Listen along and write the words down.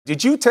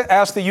Did you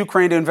ask the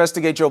Ukraine to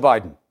investigate Joe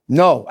Biden?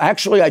 No,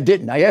 actually, I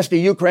didn't. I asked the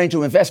Ukraine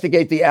to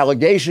investigate the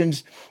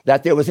allegations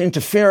that there was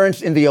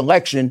interference in the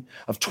election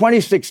of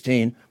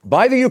 2016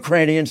 by the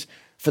Ukrainians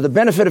for the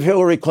benefit of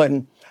Hillary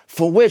Clinton,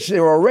 for which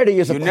there already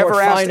is a court finding. You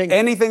never asked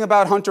anything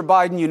about Hunter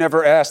Biden. You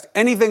never asked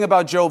anything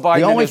about Joe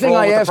Biden. The only thing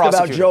I asked about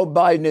prosecutor. Joe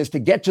Biden is to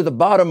get to the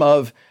bottom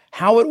of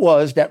how it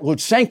was that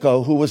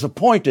Lutsenko, who was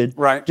appointed,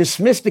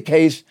 dismissed the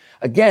case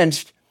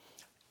against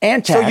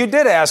Antak. So you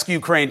did ask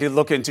Ukraine to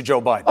look into Joe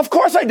Biden? Of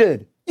course I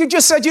did. You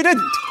just said you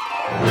didn't.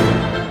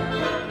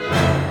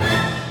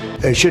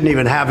 They shouldn't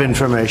even have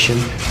information.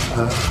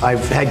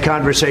 I've had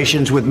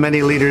conversations with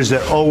many leaders.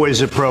 They're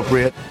always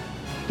appropriate.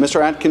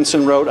 Mr.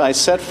 Atkinson wrote, I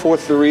set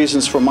forth the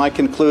reasons for my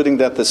concluding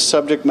that the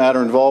subject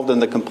matter involved in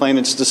the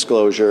complainant's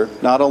disclosure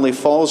not only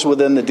falls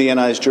within the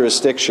DNI's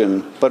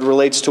jurisdiction, but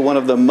relates to one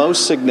of the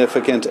most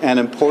significant and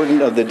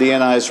important of the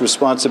DNI's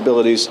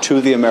responsibilities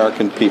to the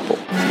American people.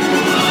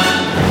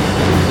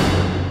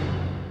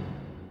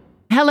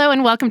 Hello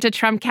and welcome to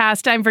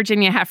Trumpcast. I'm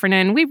Virginia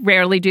Heffernan. We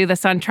rarely do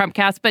this on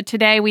Trumpcast, but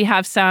today we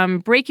have some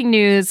breaking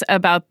news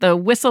about the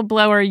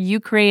whistleblower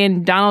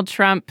Ukraine Donald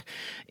Trump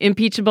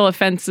impeachable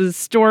offenses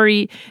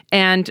story.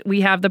 And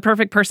we have the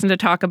perfect person to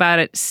talk about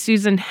it,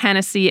 Susan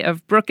Hennessy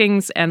of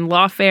Brookings and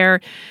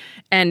Lawfare.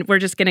 And we're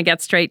just going to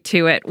get straight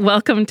to it.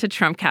 Welcome to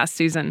Trumpcast,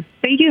 Susan.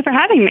 Thank you for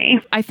having me.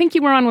 I think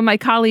you were on with my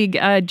colleague,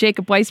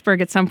 Jacob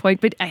Weisberg, at some point,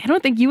 but I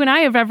don't think you and I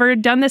have ever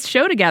done this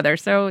show together,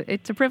 so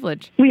it's a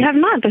privilege. We have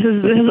not. This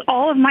is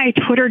all of my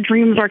Twitter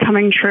dreams are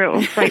coming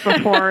true right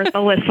before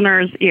the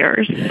listeners'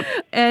 ears.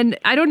 And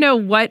I don't know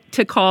what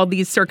to call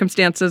these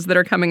circumstances that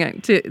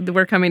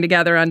we're coming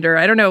together under.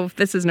 I don't know if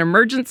this is an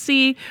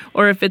emergency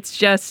or if it's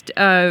just,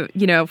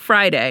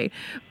 Friday.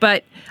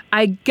 But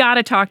I got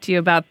to talk to you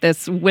about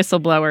this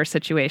whistleblower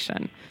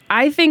situation.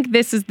 I think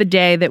this is the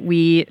day that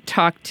you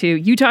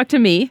talk to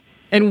me,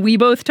 and we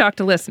both talk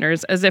to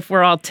listeners as if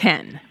we're all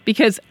 10,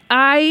 because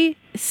I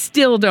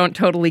still don't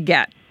totally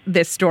get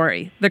this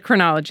story, the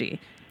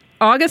chronology.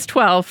 August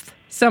 12th,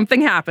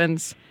 something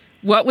happens.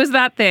 What was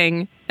that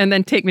thing? And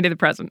then take me to the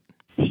present.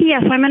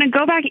 Yes, I'm going to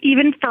go back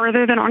even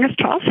further than August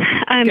 12th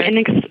and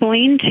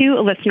explain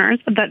to listeners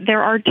that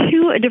there are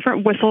two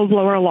different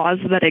whistleblower laws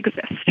that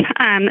exist.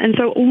 And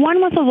so one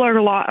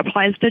whistleblower law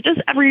applies to just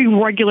every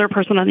regular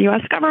person in the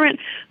U.S. government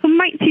who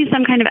might see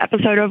some kind of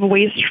episode of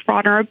waste,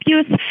 fraud, or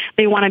abuse.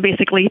 They want to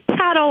basically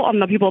tattle on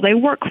the people they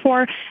work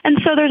for. And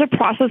so there's a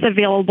process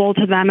available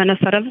to them and a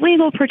set of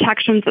legal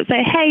protections that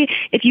say, hey,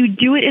 if you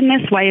do it in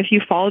this way, if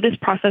you follow this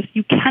process,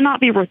 you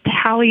cannot be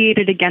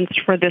retaliated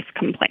against for this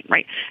complaint,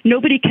 right?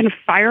 Nobody can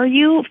fire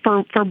you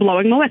for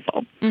blowing the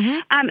whistle.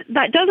 Mm-hmm.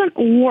 That doesn't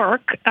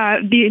work.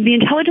 The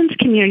intelligence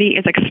community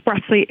is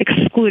expressly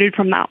excluded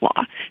from that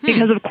law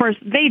because, of course,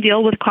 they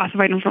deal with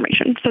classified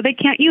information. So they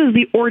can't use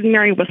the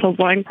ordinary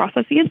whistleblowing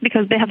processes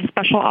because they have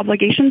special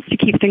obligations to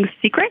keep things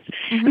secret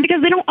and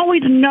because they don't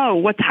always know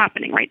what's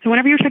happening, right? So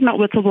whenever you're talking about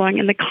whistleblowing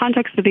in the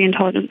context of the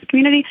intelligence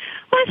community,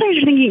 a lot of times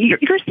you're thinking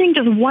you're seeing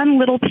just one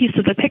little piece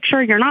of the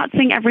picture. You're not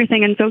seeing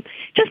everything. And so it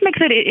just makes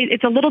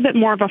it's a little bit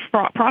more of a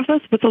fraught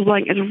process.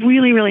 Whistleblowing is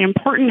really, really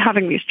important.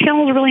 Having these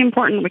channels is really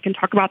important. We can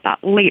talk about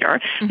that later.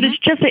 But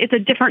it's a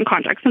different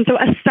context. And so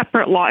a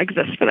separate law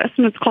exists for this,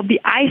 and it's called the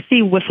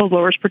IC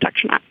Whistleblowers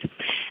Protection Act.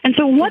 And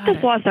so what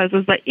this law says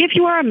is that if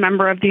you are a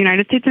member of the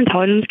United States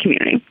intelligence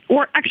community,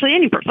 or actually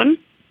any person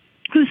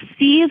who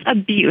sees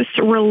abuse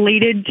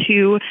related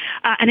to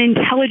an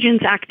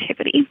intelligence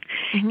activity,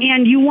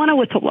 and you want to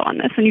whistleblow on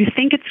this, and you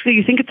think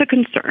it's a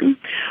concern,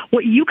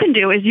 what you can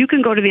do is you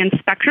can go to the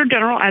Inspector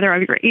General either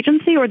of your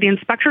agency or the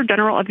Inspector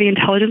General of the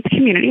intelligence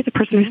community, the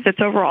person who sits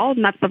overall,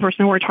 and that's the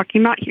person who we're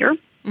talking about here.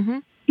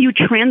 You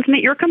transmit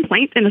your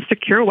complaint in a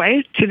secure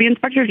way to the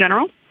Inspector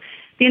General.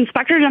 The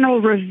Inspector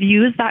General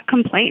reviews that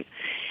complaint.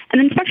 And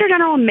the Inspector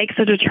General makes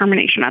a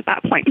determination at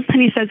that point. And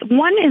he says,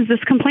 one, is this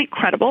complaint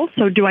credible?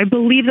 So do I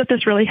believe that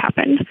this really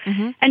happened?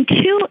 And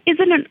two, is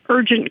it an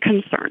urgent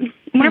concern?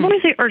 Whenever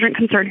we say urgent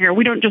concern here,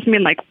 we don't just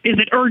mean is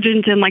it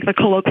urgent in the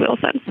colloquial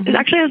sense? It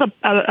actually has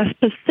a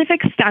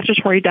specific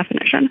statutory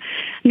definition.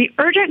 And the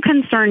urgent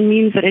concern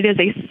means that it is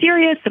a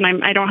serious, and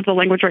I don't have the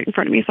language right in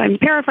front of me, so I'm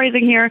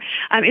paraphrasing here.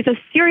 It's a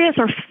serious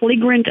or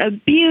flagrant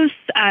abuse,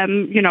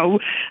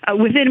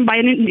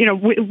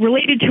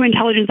 related to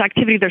intelligence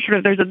activity. There's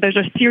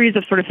a series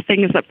of sort of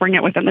things that bring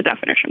it within the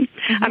definition.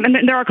 And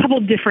then there are a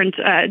couple different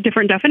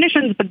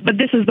definitions, but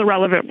this is the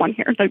relevant one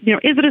here. So, is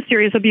it a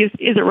serious abuse?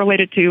 Is it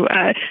related to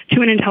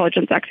an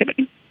intelligence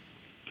activity?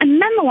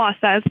 And then the law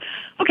says,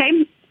 okay,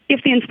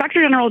 if the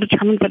Inspector General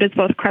determines that it's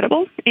both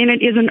credible and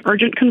it is an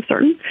urgent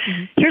concern,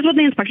 here's what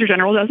the Inspector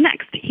General does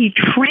next. He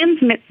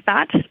transmits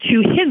that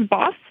to his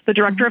boss, the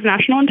Director of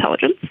National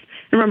Intelligence.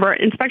 Remember,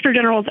 Inspector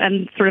Generals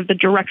and sort of the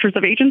directors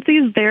of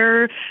agencies,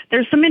 there's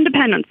some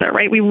independence there,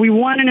 right? We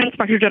want an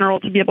Inspector General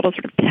to be able to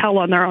sort of tell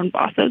on their own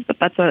bosses, but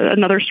that's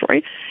another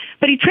story.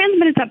 But he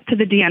transmits up to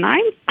the DNI,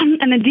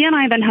 and the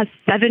DNI then has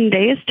 7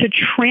 days to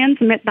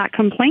transmit that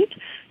complaint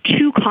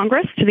to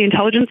Congress, to the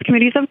intelligence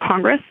committees of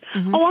Congress,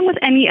 along with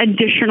any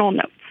additional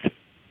notes.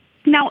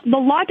 Now, the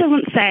law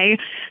doesn't say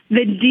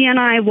the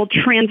DNI will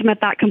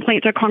transmit that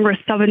complaint to Congress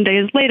 7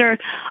 days later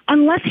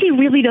unless he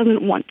really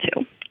doesn't want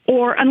to,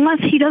 or unless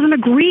he doesn't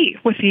agree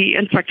with the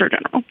Inspector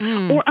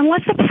General, or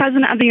unless the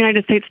President of the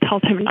United States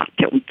tells him not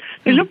to.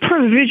 There's no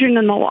provision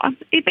in the law.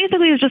 It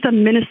basically is just a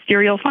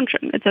ministerial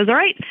function. It says, all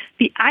right,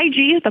 the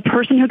IG, the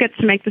person who gets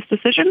to make this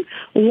decision,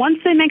 once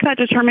they make that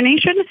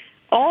determination,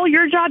 all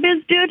your job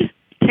is, dude,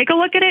 take a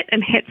look at it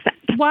and hit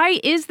send. Why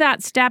is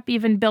that step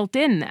even built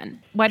in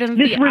then? Why doesn't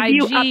this the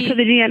review IG... up to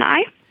the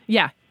DNI?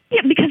 Yeah.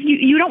 Yeah, because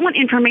you don't want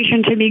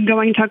information to be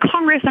going to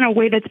Congress in a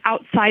way that's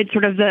outside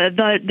sort of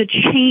the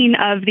chain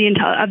of the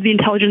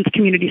intelligence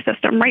community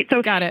system, right?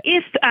 So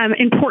if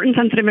important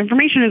sensitive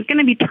information is going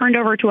to be turned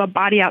over to a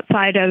body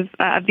outside of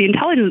the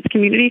intelligence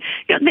community,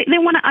 they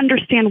want to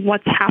understand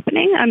what's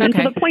happening. And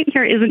so the point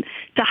here isn't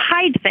to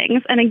hide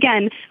things. And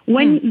again,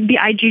 when the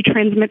IG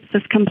transmits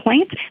this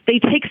complaint, they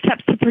take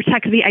steps to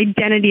protect the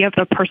identity of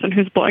the person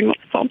who's blowing the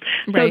whistle.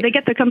 So they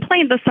get the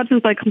complaint, the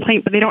substance of the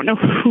complaint, but they don't know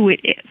who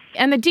it is.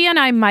 And the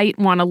DNI might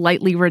want to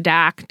lightly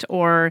redact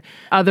or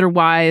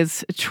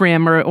otherwise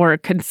trim or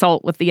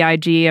consult with the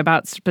IG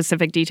about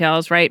specific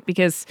details, right?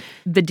 Because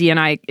the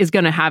DNI is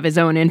going to have his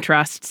own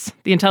interests.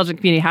 The intelligence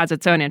community has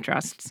its own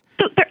interests.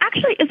 So there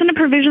actually isn't a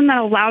provision that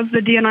allows the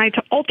DNI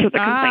to alter the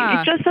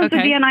complaint. It just says the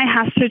DNI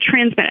has to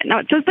transmit it. Now,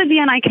 it says the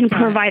DNI can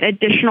provide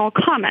additional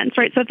comments,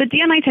 right? So if the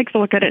DNI takes a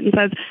look at it and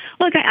says,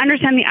 look, I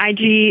understand the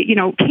IG,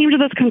 came to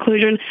this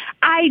conclusion.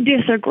 I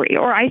disagree,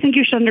 or I think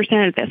you should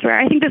understand it this way.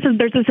 I think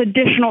there's this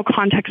additional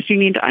context you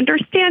need to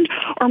understand,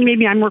 or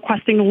maybe I'm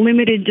requesting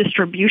limited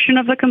distribution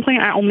of the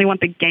complaint. I only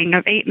want the gang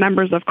of 8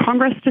 members of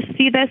Congress to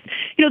see this,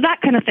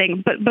 that kind of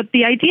thing. But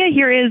the idea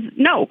here is,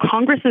 no,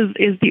 Congress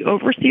is the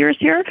overseers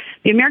here.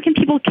 The American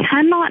people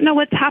cannot know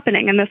what's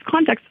happening in this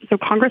context. So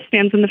Congress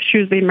stands in the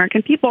shoes of the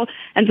American people,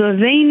 and so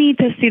they need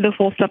to see the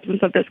full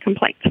substance of this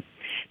complaint.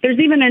 There's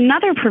even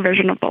another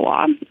provision of the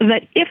law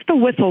that if the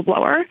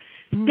whistleblower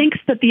thinks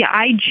that the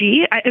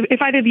IG,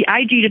 if either the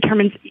IG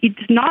determines it's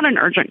not an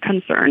urgent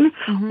concern,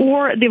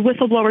 or the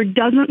whistleblower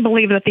doesn't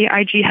believe that the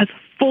IG has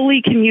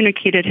fully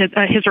communicated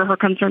his or her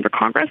concern to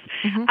Congress,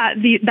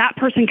 that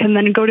person can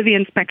then go to the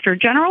Inspector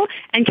General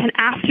and can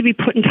ask to be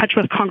put in touch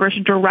with Congress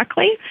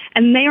directly,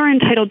 and they are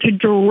entitled to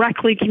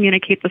directly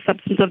communicate the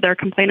substance of their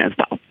complaint as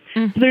well.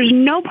 So there's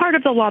no part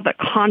of the law that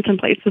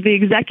contemplates that the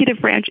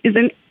executive branch is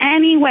in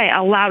any way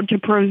allowed to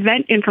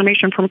prevent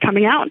information from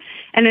coming out.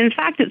 And in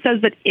fact, it says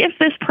that if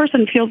this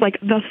person feels like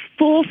the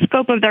full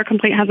scope of their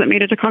complaint hasn't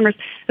made it to Congress,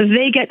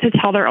 they get to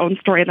tell their own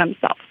story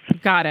themselves.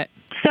 Got it.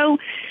 So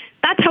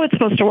that's how it's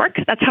supposed to work.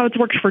 That's how it's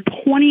worked for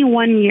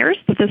 21 years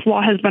that this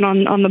law has been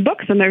on the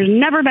books, and there's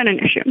never been an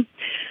issue.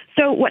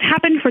 So what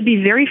happened for the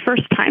very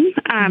first time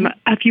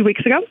a few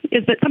weeks ago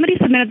is that somebody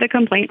submitted the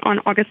complaint on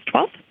August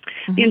 12th.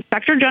 The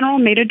Inspector General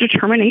made a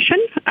determination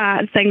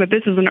saying that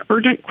this is an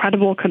urgent,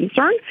 credible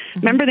concern.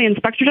 Remember, the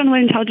Inspector General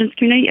of the Intelligence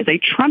Community is a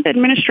Trump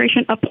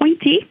administration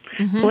appointee,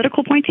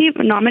 political appointee,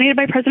 nominated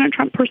by President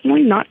Trump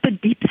personally, not the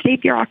deep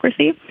state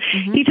bureaucracy.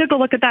 He took a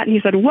look at that and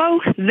he said,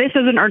 whoa, this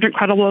is an urgent,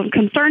 credible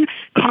concern.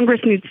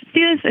 Congress needs to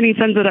see this, and he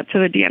sends it up to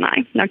the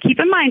DNI. Now, keep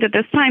in mind, at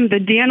this time, the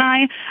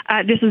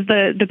DNI, this is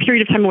the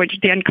period of time in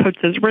which Dan Coats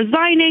is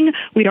resigning.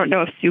 We don't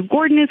know if Sue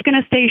Gordon is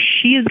going to stay.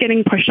 She is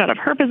getting pushed out of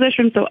her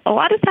position. So a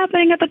lot is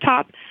happening at the top.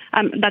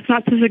 That's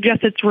not to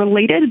suggest it's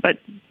related, but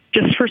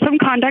just for some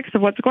context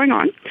of what's going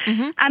on.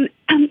 And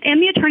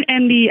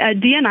the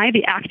DNI,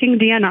 the acting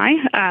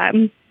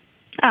DNI,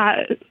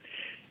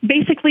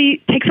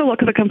 basically takes a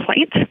look at the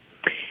complaint.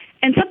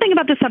 And something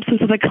about the substance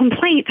of the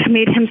complaint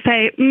made him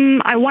say,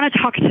 I want to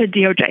talk to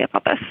DOJ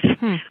about this,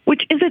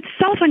 which is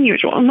itself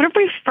unusual. And whenever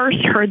we first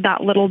heard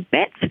that little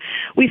bit,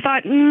 we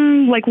thought,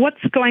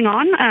 what's going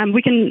on?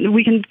 We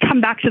can come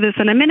back to this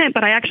in a minute,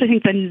 but I actually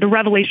think the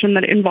revelation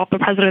that involved the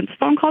president's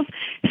phone calls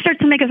starts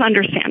to make us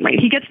understand, right?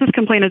 He gets this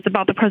complaint, it's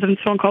about the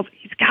president's phone calls.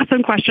 He's got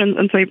some questions,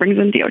 and so he brings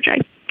in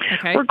DOJ.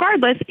 Okay.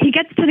 Regardless, he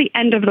gets to the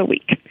end of the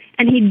week,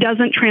 and he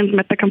doesn't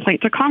transmit the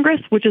complaint to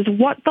Congress, which is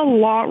what the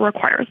law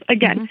requires.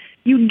 Again,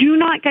 you do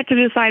not get to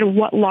decide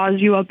what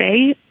laws you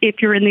obey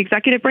if you're in the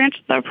executive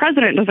branch. The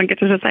president doesn't get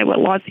to decide what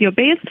laws he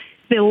obeys.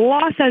 The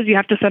law says you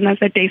have to send this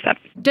at day 7.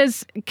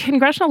 Does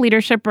congressional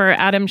leadership or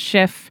Adam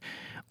Schiff,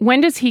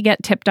 when does he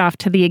get tipped off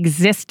to the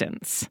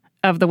existence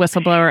of the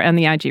whistleblower and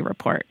the IG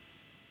report?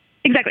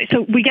 Exactly.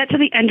 So we get to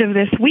the end of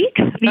this week.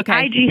 The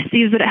IG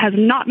sees that it has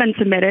not been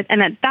submitted.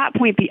 And at that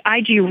point, the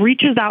IG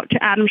reaches out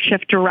to Adam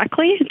Schiff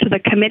directly to the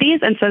committees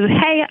and says,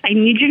 hey, I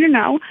need you to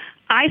know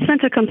I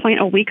sent a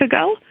complaint a week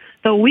ago.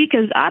 The week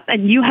is up,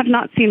 and you have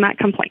not seen that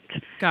complaint.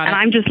 Got it. And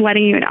I'm just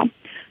letting you know.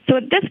 So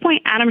at this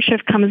point, Adam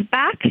Schiff comes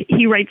back.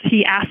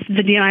 He asks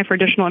the DNI for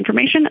additional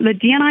information. The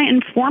DNI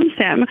informs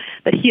him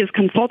that he is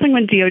consulting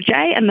with DOJ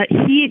and that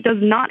he does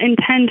not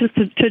intend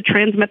to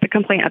transmit the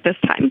complaint at this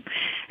time.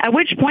 At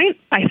which point,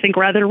 I think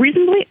rather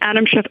reasonably,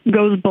 Adam Schiff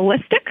goes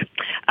ballistic,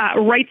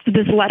 writes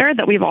this letter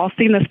that we've all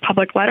seen, this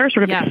public letter,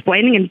 sort of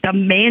explaining and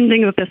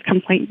demanding that this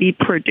complaint be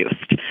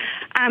produced.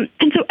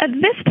 And so at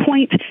this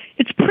point,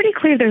 it's pretty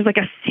clear there's like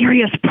a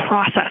serious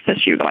process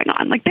issue going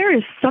on. Like there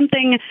is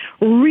something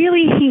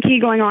really hinky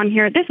going on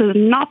here. This is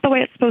not the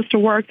way it's supposed to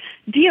work.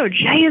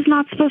 DOJ is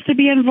not supposed to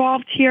be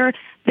involved here.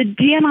 The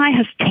DNI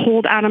has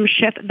told Adam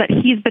Schiff that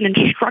he's been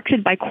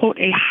instructed by, quote,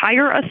 a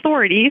higher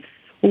authority,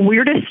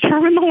 weirdest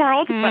term in the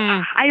world, but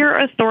a higher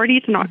authority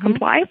to not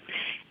comply.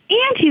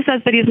 And he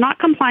says that he's not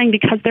complying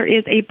because there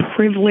is a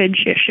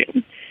privilege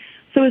issue.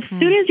 So as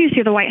soon as you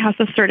see the White House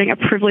asserting a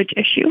privilege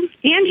issue,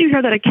 and you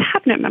hear that a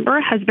cabinet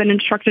member has been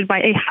instructed by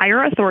a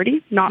higher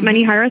authority, not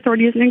many higher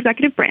authorities in the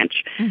executive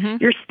branch,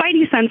 your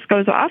spidey sense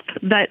goes off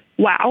that,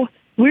 wow,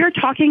 we're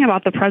talking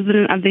about the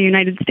president of the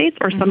United States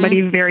or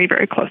somebody very,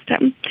 very close to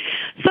him.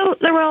 So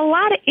there were a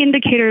lot of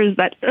indicators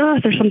that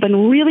there's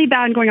something really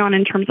bad going on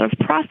in terms of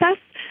process.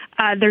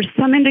 There's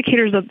some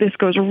indicators that this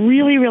goes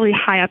really, really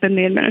high up in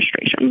the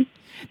administration.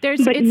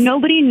 But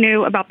nobody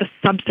knew about the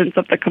substance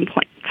of the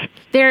complaint.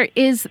 There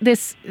is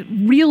this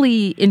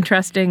really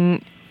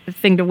interesting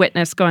thing to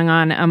witness going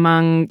on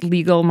among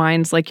legal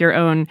minds like your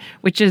own,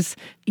 which is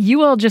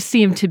you all just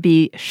seem to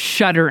be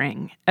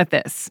shuddering at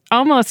this,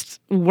 almost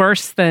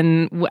worse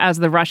than as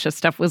the Russia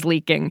stuff was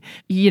leaking.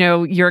 You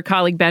know, your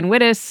colleague Ben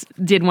Wittes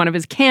did one of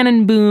his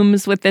cannon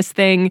booms with this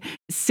thing,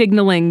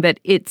 signaling that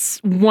it's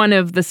one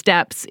of the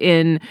steps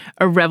in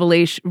a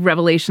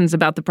revelations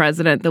about the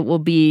president that will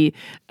be,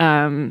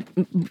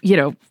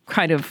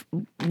 kind of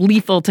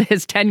lethal to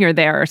his tenure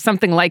there or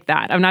something like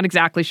that. I'm not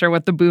exactly sure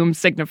what the booms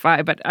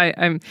signify, but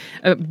I'm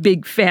a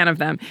big fan of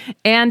them.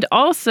 And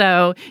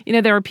also,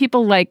 there are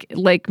people like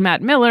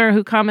Matt Miller,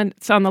 who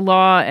comments on the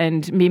law,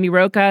 and Mimi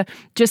Rocah,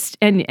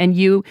 and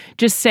you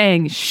just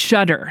saying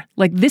shudder,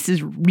 like this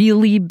is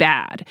really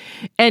bad.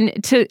 And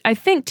I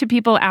think to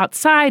people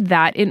outside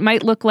that, it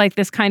might look like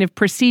this kind of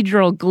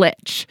procedural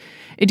glitch.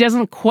 It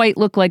doesn't quite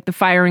look like the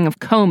firing of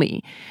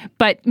Comey,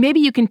 but maybe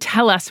you can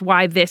tell us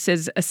why this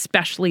is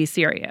especially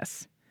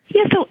serious.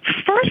 Yeah, so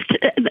first,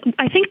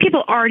 I think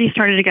people already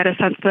started to get a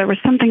sense that there was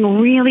something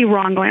really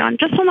wrong going on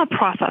just on the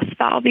process,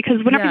 Val,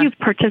 because whenever you've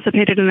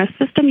participated in this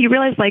system, you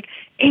realize like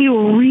a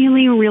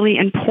really, really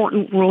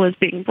important rule is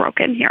being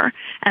broken here,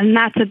 and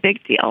that's a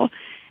big deal.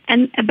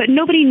 But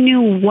nobody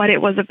knew what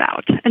it was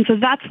about. And so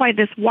that's why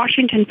this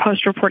Washington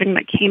Post reporting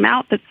that came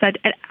out that said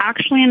it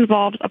actually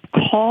involves a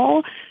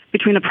call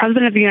between the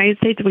president of the United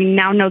States, we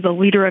now know the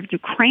leader of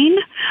Ukraine,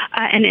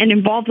 and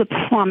involves a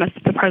promise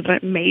that the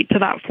president made to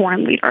that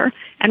foreign leader.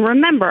 And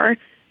remember,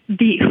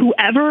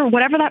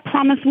 whatever that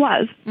promise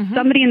was,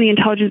 somebody in the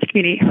intelligence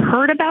community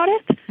heard about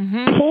it,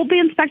 told the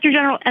inspector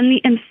general, and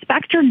the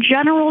inspector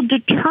general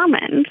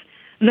determined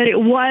that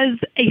it was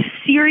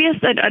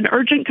an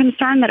urgent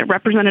concern, that it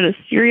represented a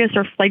serious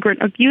or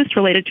flagrant abuse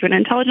related to an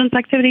intelligence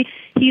activity.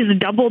 He's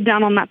doubled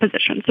down on that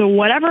position. So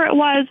whatever it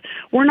was,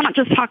 we're not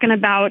just talking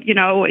about,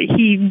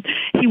 he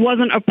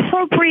wasn't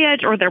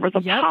appropriate or there was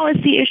a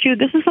policy issue.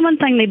 This is someone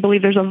saying they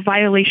believe there's a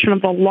violation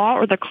of the law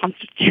or the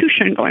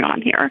Constitution going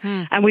on here.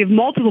 And we have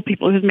multiple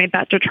people who've made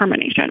that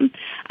determination.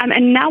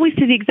 And now we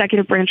see the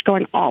executive branch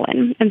going all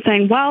in and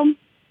saying, well,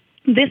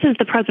 this is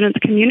the president's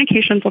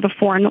communications with a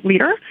foreign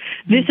leader.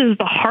 This is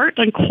the heart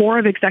and core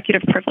of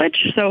executive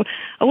privilege. So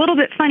a little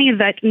bit funny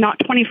that not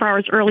 24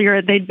 hours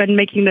earlier, they'd been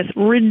making this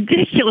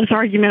ridiculous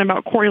argument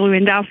about Corey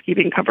Lewandowski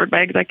being covered by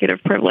executive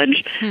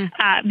privilege,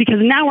 because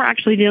now we're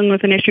actually dealing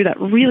with an issue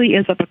that really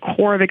is at the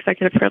core of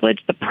executive privilege,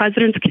 the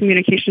president's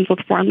communications with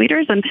foreign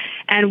leaders.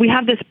 And we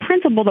have this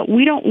principle that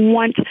we don't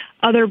want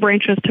other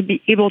branches to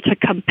be able to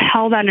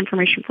compel that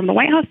information from the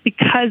White House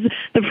because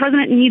the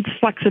president needs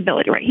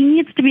flexibility, right? He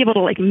needs to be able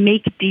to make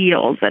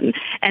deals and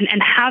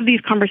have these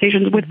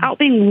conversations without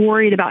being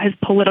worried about his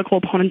political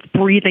opponents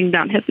breathing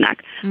down his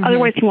neck.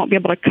 Otherwise, he won't be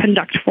able to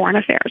conduct foreign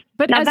affairs.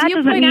 But now,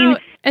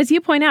 as you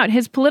point out,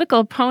 his political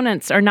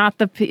opponents are not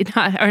the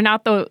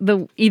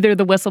either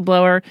the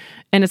whistleblower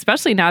and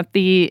especially not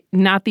the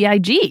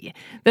IG.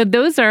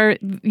 Those are,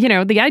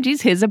 the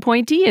IG's his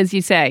appointee, as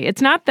you say.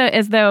 It's not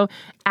as though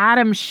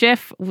Adam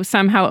Schiff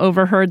somehow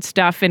overheard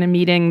stuff in a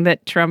meeting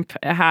that Trump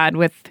had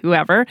with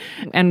whoever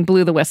and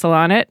blew the whistle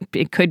on it.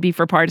 It could be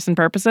for partisan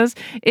purposes.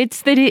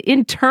 It's that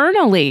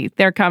internally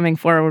they're coming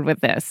forward with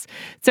this.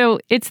 So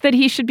it's that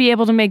he should be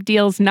able to make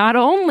deals not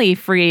only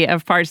free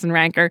of partisan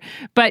rancor,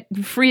 but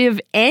free of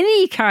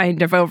any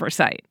kind of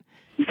oversight.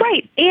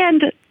 Right.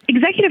 And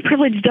executive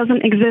privilege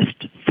doesn't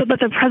exist so that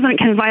the president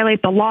can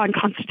violate the law and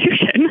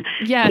Constitution.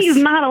 Yes. He's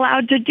not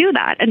allowed to do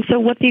that. And so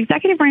what the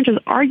executive branch is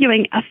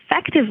arguing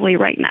effectively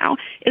right now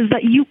is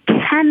that you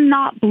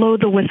cannot blow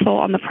the whistle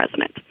on the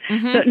president.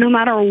 That no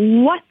matter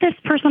what this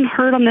person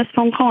heard on this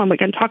phone call, and we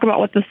can talk about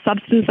what the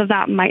substance of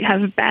that might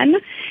have been,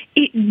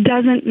 it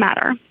doesn't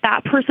matter.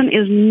 That person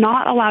is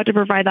not allowed to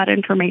provide that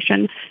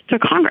information to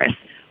Congress.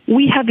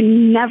 We have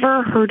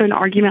never heard an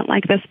argument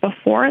like this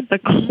before. The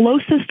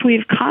closest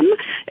we've come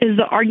is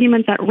the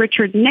argument that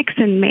Richard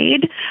Nixon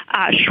made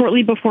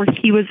shortly before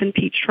he was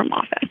impeached from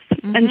office.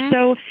 And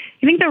so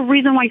I think the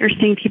reason why you're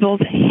seeing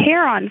people's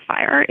hair on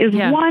fire is,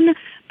 one,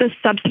 the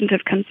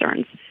substantive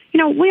concerns.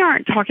 We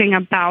aren't talking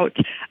about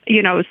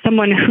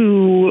someone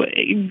who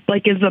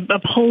is a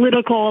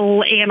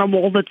political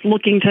animal that's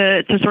looking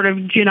to sort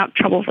of gin up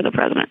trouble for the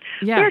president.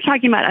 Yeah. We're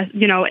talking about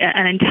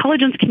an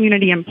intelligence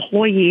community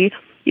employee,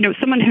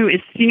 someone who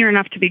is senior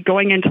enough to be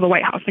going into the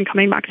White House and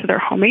coming back to their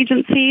home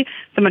agency,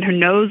 someone who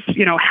knows,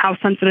 how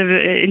sensitive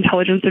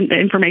intelligence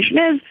information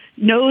is,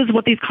 knows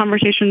what these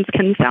conversations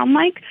can sound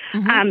like,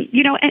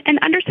 and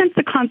understands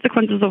the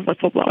consequences of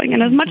whistleblowing.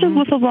 And as much as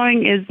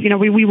whistleblowing is,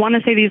 we want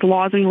to say these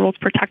laws and rules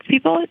protect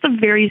people, it's a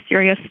very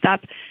serious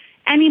step.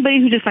 Anybody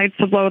who decides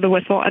to blow the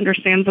whistle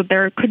understands that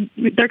there could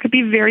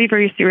be very,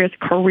 very serious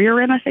career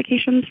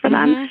ramifications for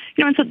them.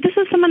 And so this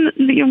is someone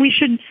that we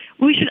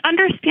should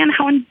understand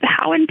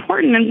how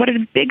important and what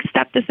a big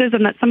step this is,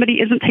 and that somebody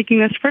isn't taking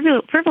this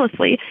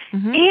frivolously,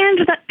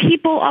 and that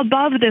people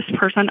above this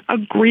person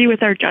agree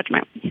with their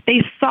judgment.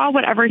 They saw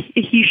whatever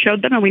he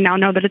showed them, and we now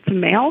know that it's a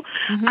male,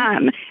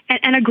 and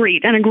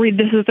agreed.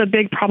 This is a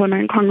big problem,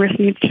 and Congress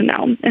needs to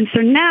know. And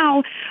so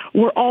now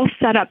we're all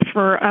set up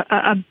for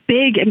a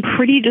big and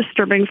pretty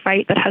disturbing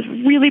fight that has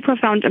really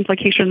profound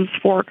implications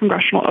for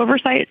congressional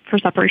oversight, for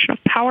separation of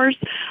powers,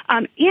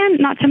 and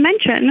not to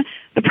mention,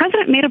 the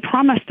president made a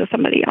promise to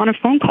somebody on a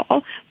phone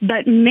call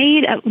that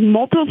made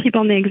multiple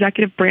people in the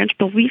executive branch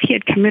believe he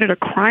had committed a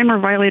crime or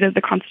violated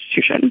the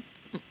Constitution.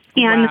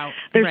 And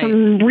there's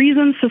some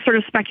reasons to sort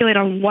of speculate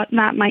on what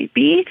that might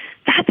be.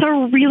 That's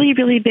a really,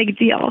 really big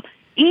deal.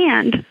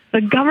 And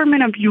the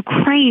government of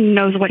Ukraine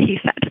knows what he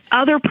said.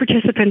 Other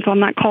participants on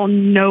that call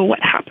know what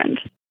happened.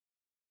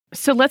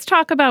 So let's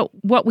talk about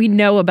what we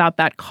know about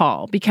that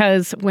call,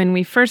 because when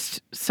we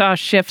first saw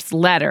Schiff's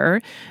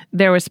letter,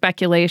 there was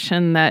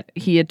speculation that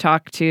he had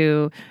talked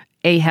to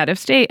a head of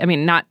state. I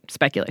mean, not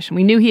speculation.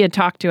 We knew he had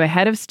talked to a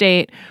head of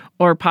state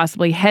or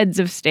possibly heads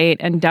of state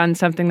and done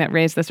something that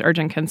raised this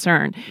urgent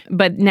concern.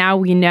 But now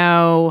we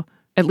know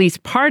at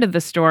least part of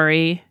the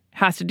story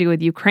has to do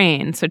with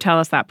Ukraine. So tell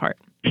us that part.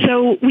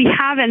 So we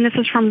have, and this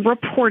is from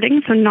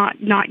reporting, so not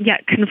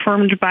yet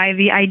confirmed by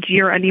the IG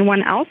or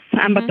anyone else,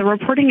 but the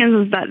reporting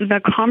is that the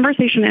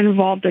conversation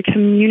involved a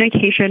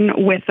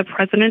communication with the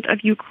president of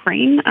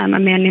Ukraine, a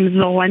man named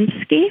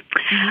Zelensky,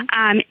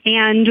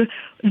 and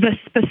the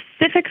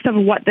specifics of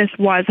what this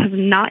was has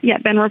not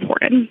yet been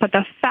reported, but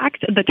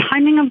the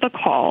timing of the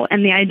call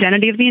and the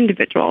identity of the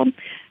individual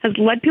has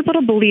led people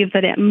to believe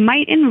that it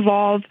might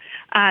involve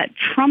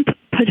Trump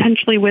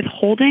potentially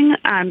withholding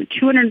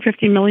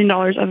 $250 million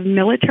of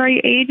military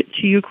aid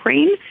to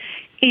Ukraine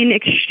in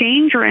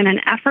exchange or in an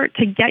effort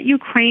to get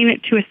Ukraine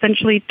to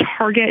essentially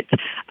target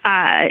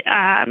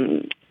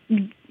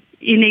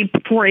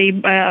for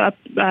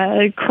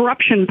a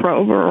corruption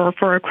probe or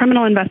for a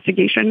criminal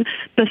investigation,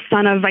 the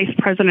son of Vice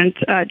President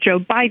Joe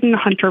Biden,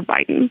 Hunter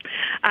Biden.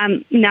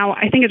 Now,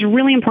 I think it's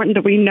really important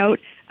that we note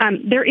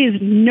there is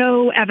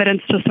no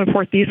evidence to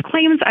support these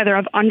claims, either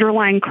of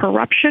underlying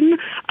corruption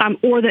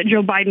or that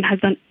Joe Biden has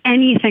done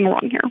anything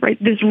wrong here,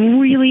 right? This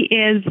really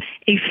is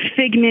a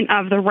figment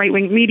of the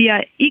right-wing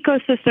media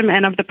ecosystem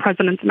and of the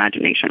president's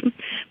imagination.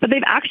 But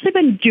they've actually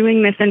been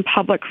doing this in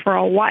public for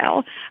a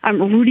while.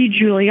 Rudy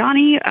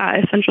Giuliani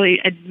essentially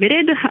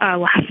admitted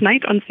last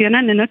night on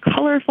CNN in a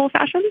colorful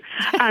fashion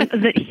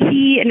that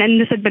he, and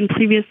this had been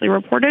previously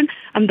reported,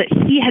 that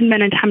he had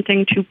been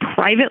attempting to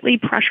privately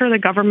pressure the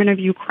government of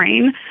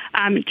Ukraine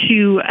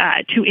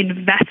to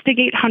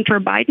investigate Hunter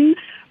Biden,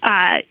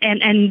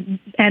 and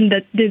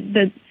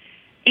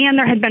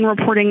there had been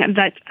reporting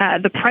that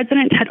the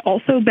president had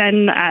also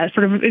been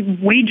sort of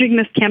waging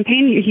this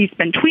campaign. He's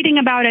been tweeting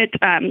about it,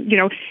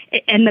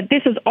 and that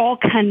this is all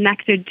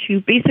connected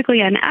to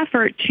basically an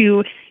effort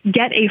to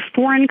get a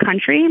foreign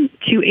country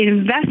to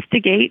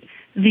investigate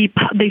the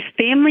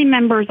family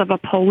members of a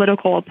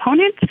political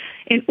opponent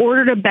in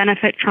order to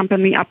benefit Trump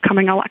in the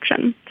upcoming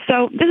election.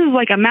 So this is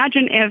like,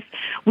 imagine if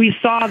we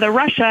saw the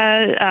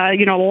Russia,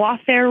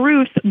 lost their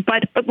roofs,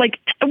 but like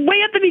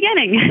way at the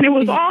beginning, and it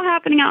was all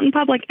happening out in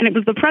public, and it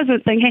was the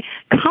president saying, "Hey,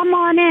 come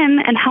on in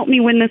and help me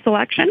win this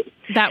election."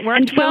 That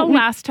worked well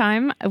last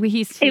time.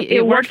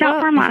 It worked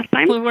out for him last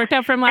time. It worked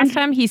out for him last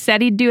time. He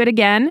said he'd do it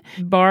again.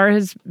 Barr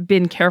has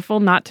been careful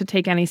not to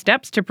take any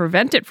steps to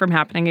prevent it from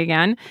happening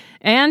again,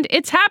 and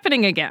it's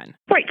happening again.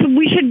 Right. So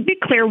we should be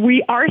clear.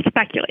 We are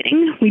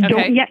speculating. We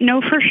don't yet know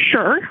for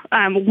sure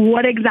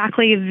what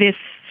exactly this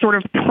sort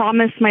of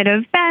promise might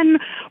have been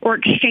or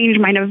exchange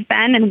might have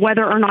been, and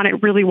whether or not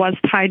it really was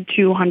tied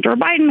to Hunter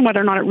Biden, whether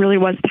or not it really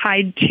was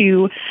tied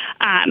to,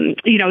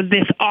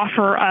 this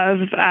offer of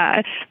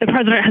the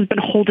president has been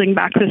holding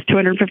back this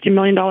 $250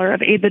 million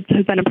of aid that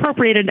has been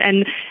appropriated.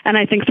 And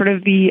I think sort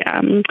of the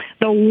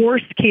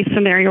worst case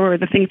scenario, or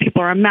the thing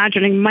people are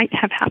imagining might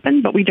have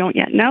happened, but we don't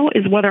yet know,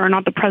 is whether or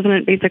not the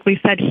president basically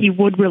said he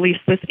would release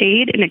this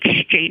aid in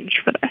exchange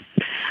for this.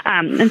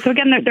 And so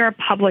again, there are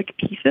public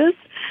pieces.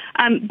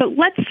 But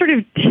let's sort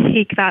of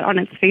take that on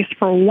its face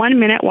for 1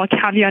 minute while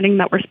caveating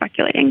that we're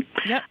speculating.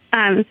 Yep.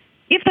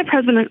 If the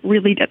president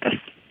really did this,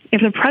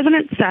 if the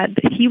president said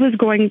that he was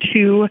going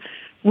to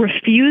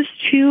refuse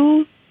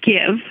to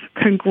give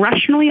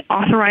congressionally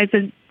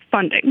authorized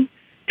funding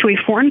to a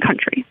foreign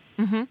country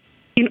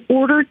in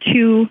order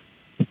to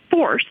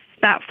force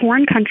that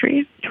foreign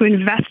country to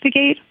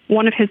investigate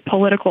one of his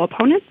political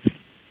opponents,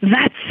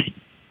 that's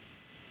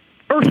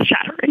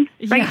earth-shattering,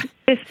 right? Yeah.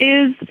 This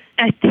is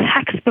a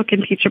textbook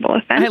impeachable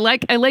offense.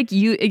 I like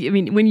you. I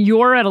mean, when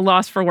you're at a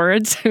loss for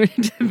words,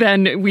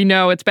 then we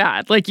know it's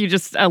bad. Like you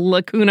just a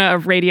lacuna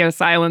of radio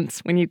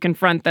silence when you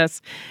confront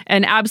this.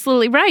 And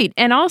absolutely right.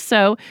 And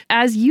also,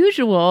 as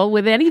usual,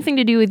 with anything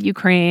to do with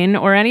Ukraine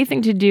or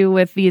anything to do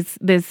with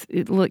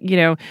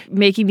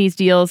making these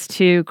deals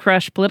to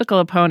crush political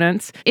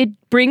opponents, it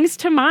brings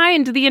to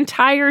mind the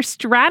entire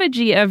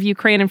strategy of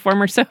Ukraine and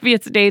former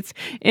Soviet states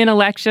in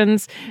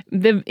elections,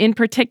 in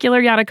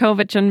particular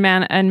Yanukovych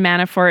and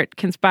Manafort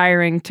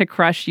conspiring to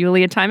crush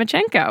Yulia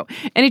Tymoshenko.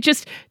 And it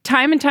just,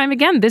 time and time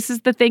again, this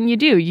is the thing you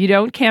do. You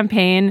don't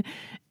campaign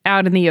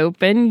out in the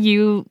open.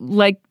 You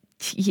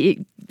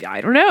I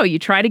don't know, you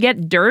try to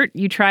get dirt.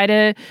 You try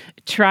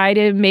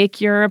to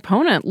make your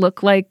opponent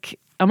look like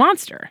a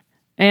monster.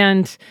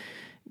 And,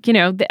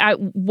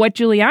 what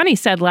Giuliani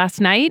said last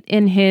night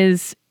in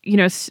his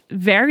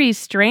very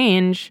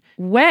strange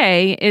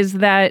way is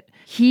that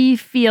he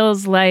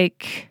feels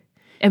like,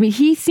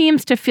 he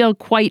seems to feel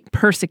quite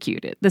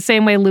persecuted, the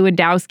same way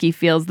Lewandowski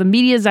feels. The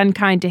media is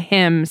unkind to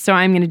him, so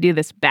I'm going to do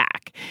this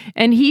back.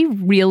 And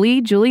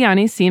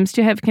Giuliani seems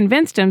to have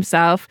convinced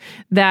himself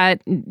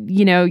that,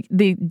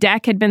 the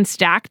deck had been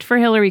stacked for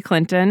Hillary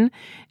Clinton.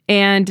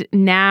 And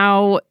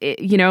now,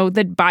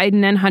 that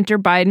Biden and Hunter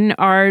Biden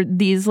are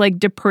these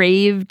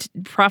depraved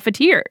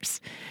profiteers.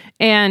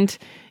 And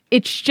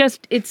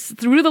it's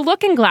through the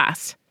looking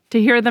glass to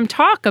hear them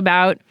talk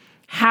about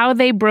how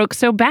they broke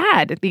so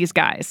bad, these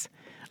guys.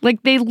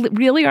 Like they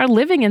really are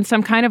living in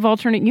some kind of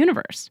alternate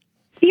universe.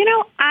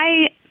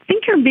 I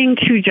think you're being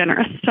too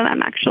generous to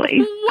them, actually.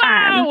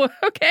 Wow.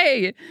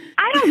 Okay.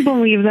 I don't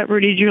believe that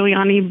Rudy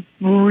Giuliani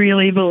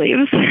really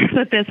believes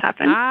that this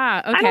happened. Okay.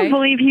 I don't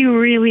believe he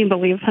really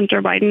believes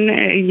Hunter Biden,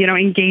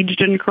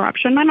 engaged in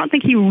corruption. I don't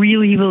think he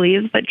really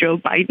believes that Joe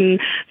Biden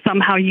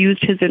somehow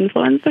used his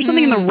influence. There's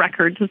something in the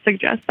record to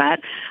suggest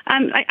that.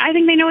 I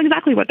think they know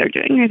exactly what they're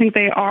doing. I think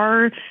they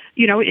are,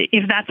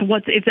 if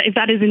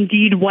that is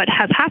indeed what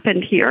has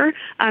happened here,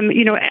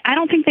 I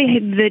don't think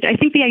I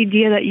think the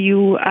idea that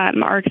you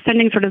are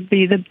extending sort of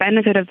the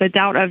benefit of the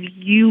doubt of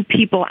you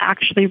people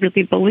actually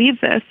really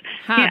believe this.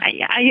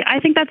 I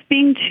think that's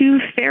being too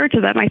fair to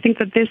them. I think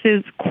that this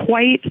is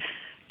quite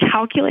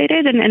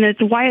calculated, and it's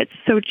why it's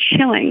so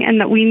chilling, and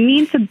that we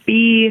need to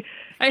be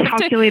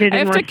calculated. I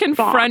have to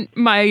confront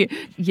my,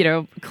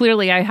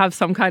 clearly I have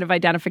some kind of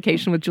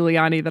identification with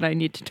Giuliani that I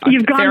need to talk to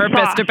a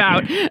therapist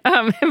about.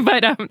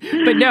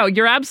 But no,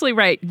 you're absolutely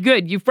right.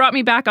 Good. You've brought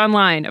me back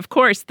online. Of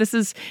course, this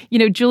is,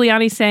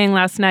 Giuliani saying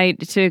last night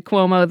to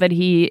Cuomo that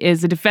he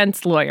is a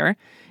defense lawyer.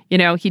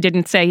 He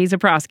didn't say he's a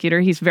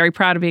prosecutor. He's very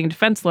proud of being a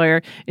defense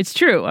lawyer. It's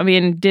true.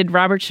 Did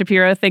Robert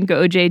Shapiro think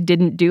OJ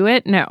didn't do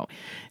it? No.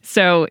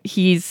 So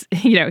he's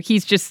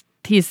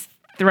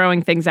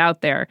throwing things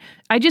out there.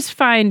 I just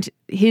find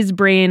his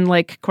brain,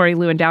 like Corey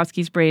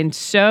Lewandowski's brain,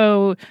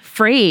 so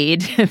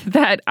frayed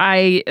that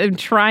I am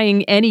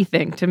trying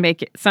anything to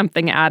make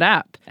something add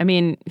up.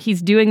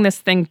 He's doing this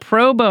thing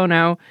pro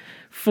bono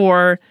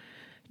for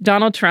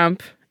Donald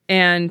Trump,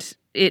 and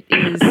it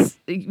is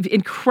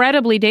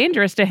incredibly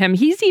dangerous to him.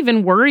 He's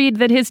even worried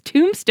that his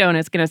tombstone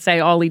is going to say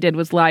all he did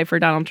was lie for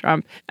Donald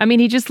Trump.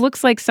 He just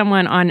looks like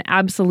someone on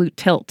absolute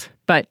tilt,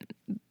 but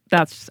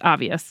that's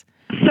obvious.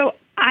 So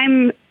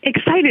I'm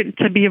excited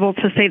to be able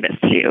to say this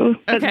to you.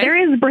 But there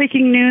is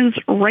breaking news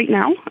right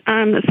now.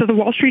 So the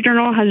Wall Street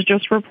Journal has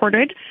just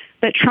reported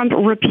that Trump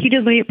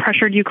repeatedly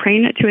pressured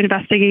Ukraine to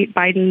investigate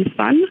Biden's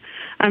son.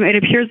 It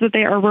appears that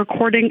they are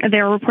reporting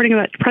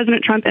that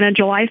President Trump, in a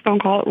July phone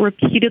call,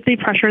 repeatedly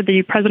pressured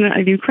the president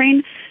of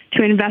Ukraine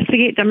to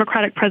investigate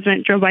Democratic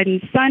President Joe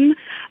Biden's son,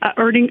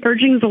 urging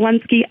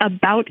Zelensky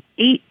about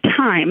 8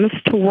 times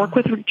to work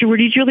with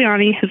Rudy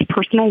Giuliani, his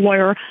personal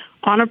lawyer,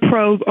 on a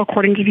probe,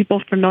 according to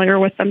people familiar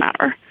with the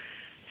matter.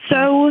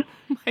 So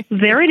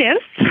there it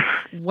is.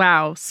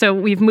 Wow. So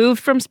we've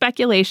moved from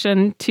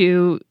speculation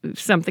to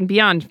something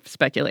beyond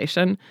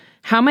speculation.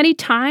 How many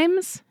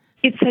times?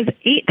 It says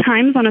 8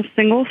 times on a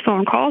single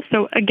phone call.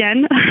 So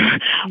again,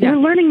 we're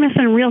learning this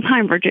in real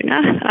time,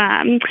 Virginia.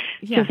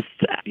 Just,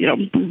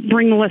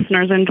 bring the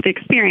listeners into the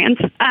experience.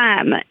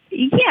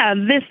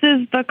 This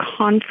is the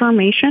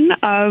confirmation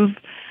of,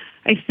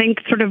 I think,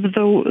 sort of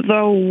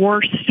the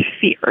worst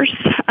fears.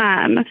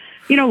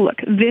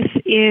 Look, this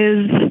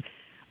is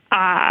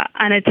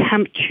an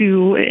attempt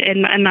to,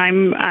 and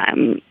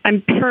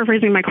I'm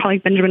paraphrasing my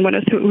colleague Benjamin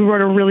Wittes, who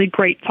wrote a really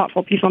great,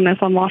 thoughtful piece on this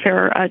on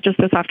Lawfare just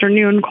this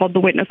afternoon called "The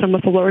Witness and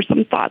Whistleblower: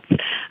 Some Thoughts."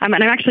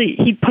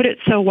 He put it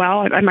so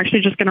well. I'm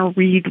actually just going to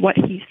read what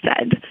he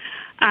said.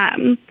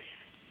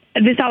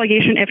 This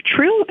allegation, if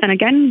true, and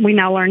again, we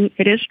now learn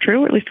it is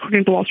true, at least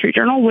according to the Wall Street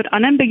Journal, would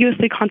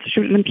unambiguously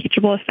constitute an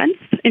impeachable offense,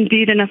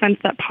 indeed an offense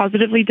that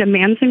positively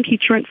demands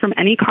impeachment from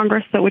any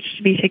Congress that wishes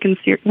to be taken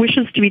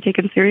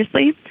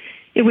seriously.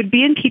 It would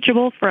be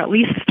impeachable for at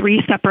least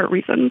 3 separate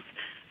reasons.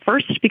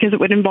 First, because it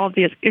would involve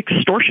the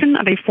extortion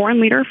of a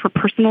foreign leader for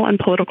personal and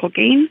political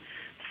gain.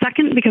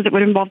 Second, because it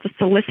would involve the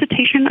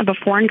solicitation of a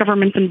foreign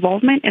government's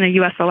involvement in a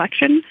U.S.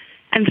 election.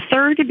 And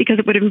third, because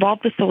it would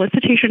involve the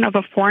solicitation of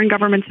a foreign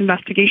government's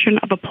investigation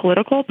of a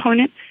political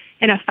opponent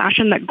in a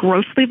fashion that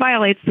grossly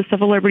violates the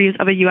civil liberties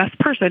of a U.S.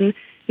 person,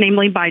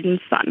 namely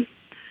Biden's son.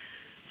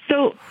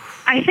 So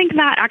I think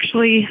that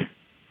actually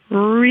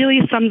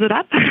really sums it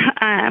up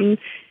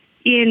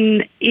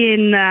in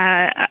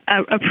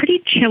a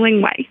pretty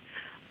chilling way.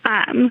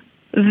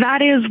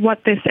 That is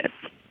what this is.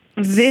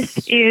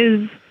 This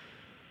is,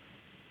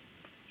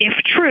 if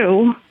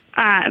true,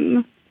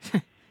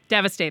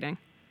 devastating.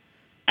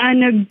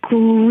 An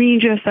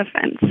egregious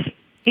offense.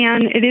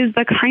 And it is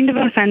the kind of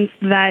offense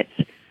that,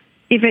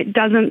 if it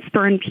doesn't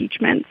spur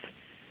impeachment,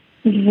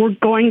 we're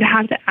going to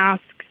have to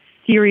ask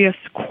serious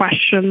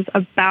questions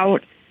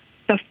about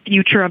the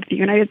future of the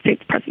United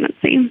States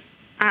presidency.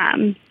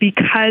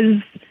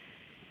 Because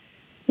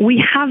we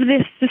have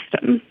this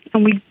system,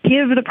 and we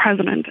give the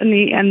president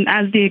and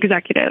as the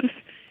executive,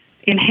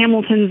 in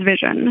Hamilton's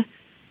vision,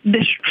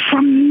 this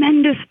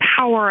tremendous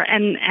power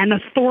and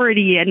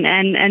authority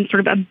and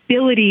sort of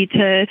ability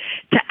to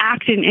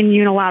act in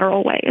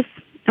unilateral ways.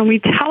 And we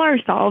tell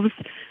ourselves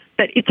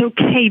that it's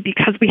okay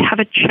because we have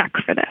a check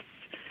for this.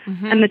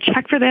 Mm-hmm. And the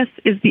check for this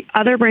is the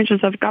other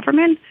branches of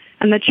government,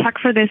 and the check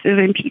for this is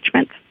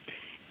impeachment.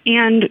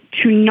 And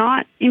to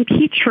not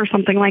impeach for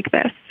something like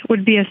this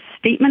would be a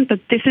statement that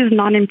this is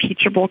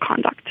non-impeachable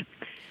conduct.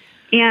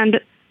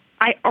 And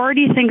I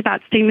already think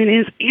that statement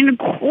is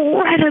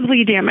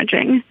incredibly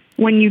damaging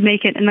when you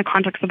make it in the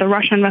context of the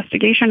Russia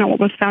investigation and what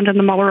was found in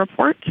the Mueller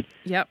report.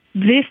 Yep.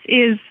 This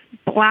is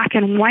black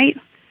and white.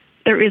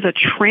 There is a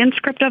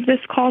transcript of this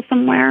call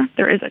somewhere.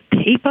 There is a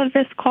tape of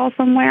this call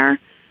somewhere.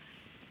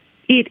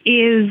 It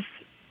is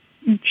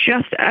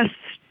just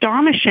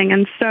astonishing.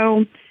 And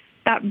so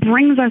that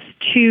brings us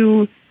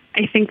to,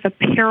 I think, the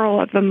peril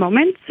of the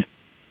moment,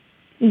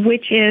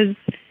 which is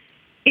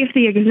if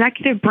the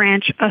executive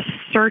branch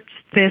asserts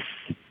this,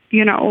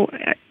 I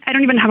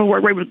don't even have a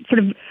word, right, sort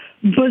of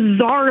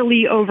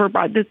bizarrely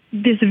overbroad,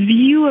 this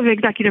view of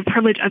executive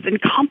privilege as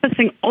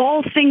encompassing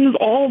all things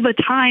all the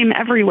time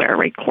everywhere,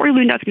 right? Corey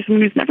Lewandowski,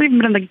 someone who's never even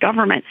been in the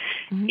government,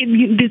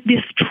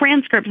 this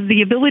transcript,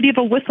 the ability of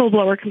a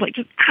whistleblower complaint,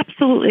 just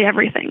absolutely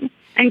everything.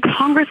 And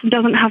Congress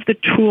doesn't have the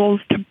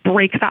tools to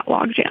break that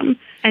logjam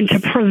and to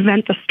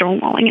prevent the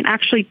stonewalling and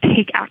actually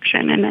take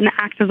action and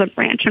act as a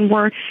branch. And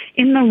we're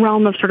in the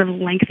realm of sort of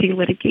lengthy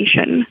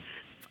litigation.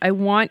 I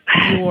want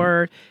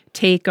your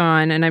take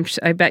on, and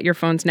I bet your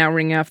phone's now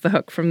ringing off the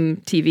hook from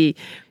TV.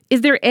 Is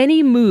there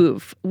any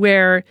move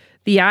where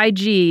the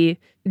IG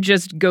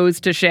just goes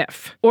to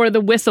Schiff or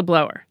the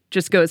whistleblower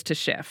just goes to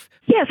Schiff?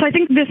 Yes, I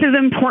think this is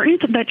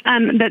important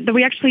that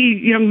we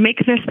actually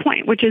make this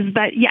point, which is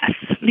that yes,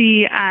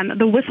 the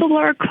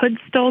whistleblower could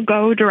still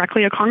go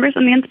directly to Congress,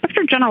 and the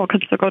Inspector General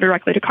could still go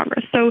directly to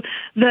Congress. So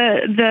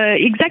the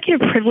executive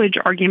privilege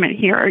argument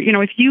here,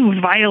 if you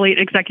violate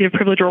executive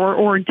privilege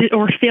or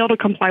fail to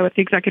comply with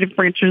the executive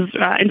branch's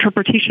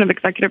interpretation of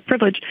executive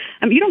privilege,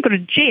 you don't go to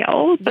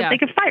jail, but they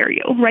could fire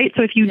you, right?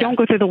 So if you don't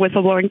go through the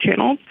whistleblowing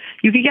channels,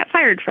 you could get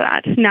fired for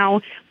that. Now,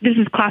 this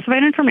is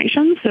classified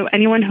information, so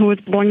anyone who is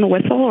blowing the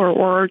whistle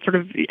or sort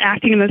of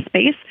acting in this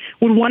space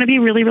would want to be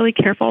really, really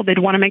careful. They'd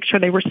want to make sure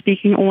they were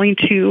speaking only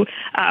to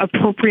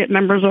appropriate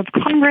members of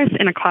Congress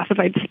in a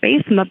classified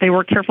space, and that they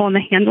were careful in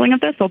the handling of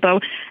this. Although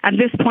at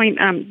this point,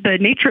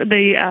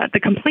 the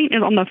complaint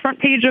is on the front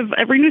page of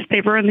every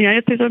newspaper in the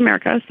United States of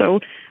America. So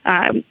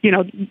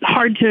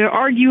hard to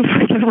argue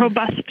for the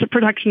robust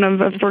protection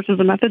of sources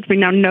and methods. We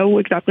now know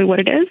exactly what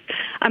it is,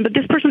 but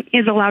this person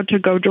is allowed to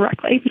go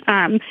directly,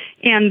 and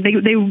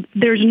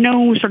there's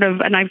no sort of.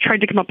 And I've tried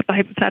to come up with a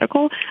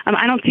hypothetical.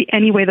 I don't see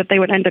any way that they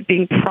would end up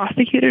being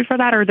prosecuted for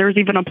that, or there's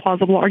even a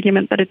plausible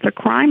argument that it's a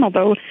crime,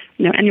 although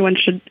anyone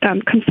should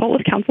consult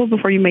with counsel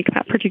before you make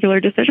that particular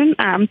decision.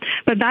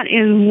 But that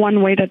is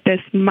one way that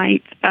this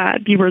might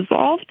be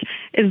resolved,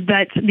 is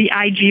that the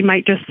IG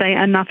might just say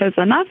enough is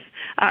enough,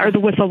 or the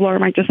whistleblower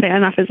might just say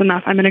enough is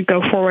enough. I'm going to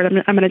go forward.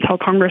 I'm going to tell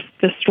Congress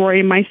this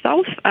story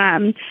myself.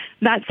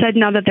 That said,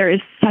 now that there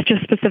is such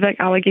a specific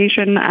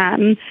allegation,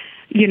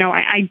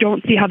 I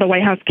don't see how the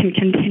White House can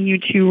continue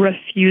to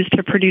refuse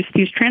to produce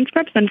these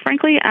transcripts. And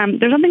frankly,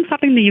 there's nothing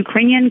stopping the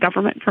Ukrainian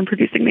government from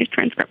producing these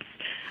transcripts,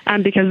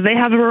 because they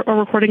have a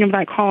recording of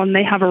that call, and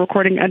they have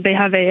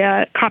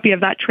a copy of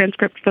that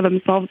transcript for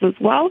themselves as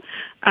well.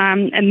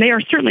 And they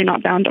are certainly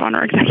not bound to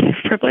honor executive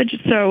privilege.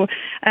 So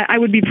I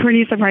would be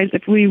pretty surprised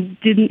if we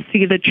didn't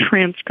see the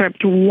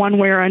transcript one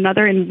way or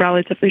another in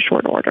relatively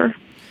short order.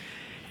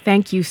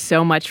 Thank you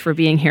so much for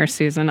being here,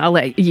 Susan. I'll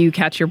let you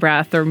catch your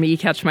breath or me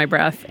catch my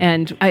breath.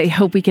 And I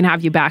hope we can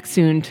have you back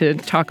soon to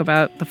talk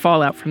about the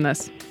fallout from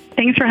this.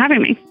 Thanks for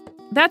having me.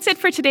 That's it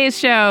for today's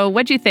show.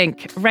 What'd you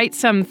think? Write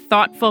some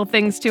thoughtful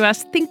things to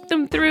us. Think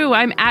them through.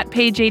 I'm at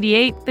page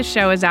 88. The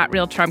show is at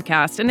Real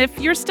Trumpcast. And if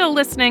you're still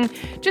listening,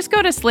 just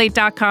go to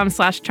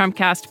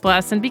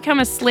slate.com/TrumpcastPlus and become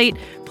a Slate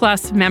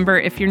Plus member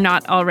if you're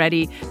not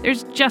already.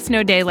 There's just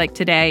no day like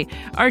today.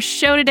 Our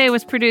show today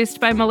was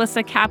produced by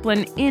Melissa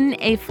Kaplan in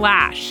a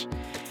flash.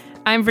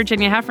 I'm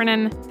Virginia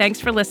Heffernan.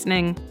 Thanks for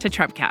listening to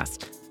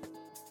Trumpcast.